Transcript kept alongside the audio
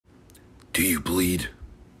Do you bleed?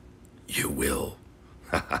 You will.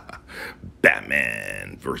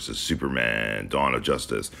 Batman versus Superman, Dawn of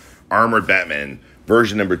Justice. Armored Batman,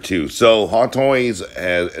 version number 2. So, Hot Toys,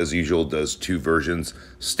 as usual, does 2 versions.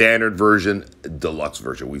 Standard version, deluxe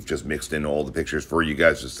version. We've just mixed in all the pictures for you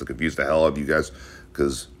guys, just to confuse the hell out of you guys,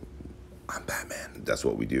 because I'm Batman. That's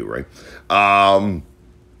what we do, right?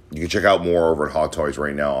 You can check out more over at Hot Toys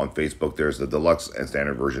right now on Facebook. There's the deluxe and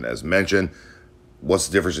standard version, as mentioned. What's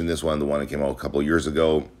the difference in this one, the one that came out a couple of years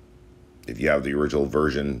ago? If you have the original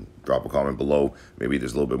version, drop a comment below. Maybe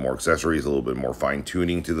there's a little bit more accessories, a little bit more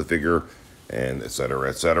fine-tuning to the figure, and etc.,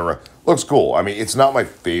 etc. Looks cool. I mean, it's not my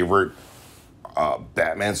favorite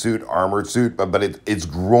Batman suit, armored suit, but it's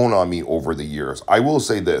grown on me over the years. I will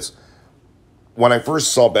say this. When I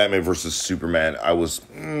first saw Batman versus Superman, I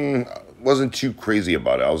wasn't too crazy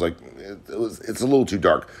about it. I was like, it's a little too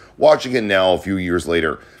dark. Watching it now, a few years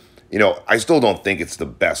later, I still don't think it's the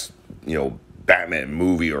best, Batman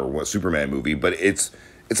movie or what Superman movie, but it's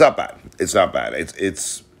not bad. It's not bad.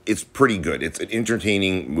 It's pretty good. It's an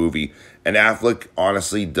entertaining movie, and Affleck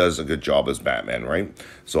honestly does a good job as Batman, right?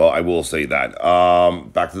 So I will say that.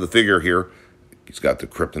 Back to the figure here. He's got the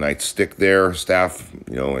kryptonite stick there, staff,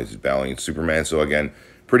 as he's battling Superman. So again,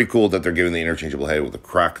 pretty cool that they're giving the interchangeable head with the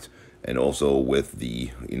cracked and also with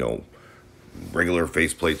the, regular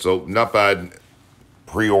faceplate. So not bad.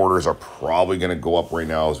 Pre-orders are probably going to go up right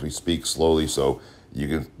now as we speak slowly, so you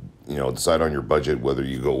can, decide on your budget whether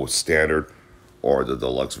you go with standard or the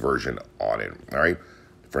deluxe version on it. All right.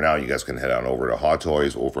 For now, you guys can head on over to Hot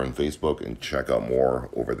Toys over on Facebook and check out more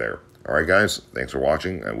over there. All right, guys. Thanks for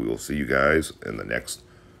watching, and we will see you guys in the next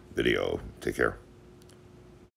video. Take care.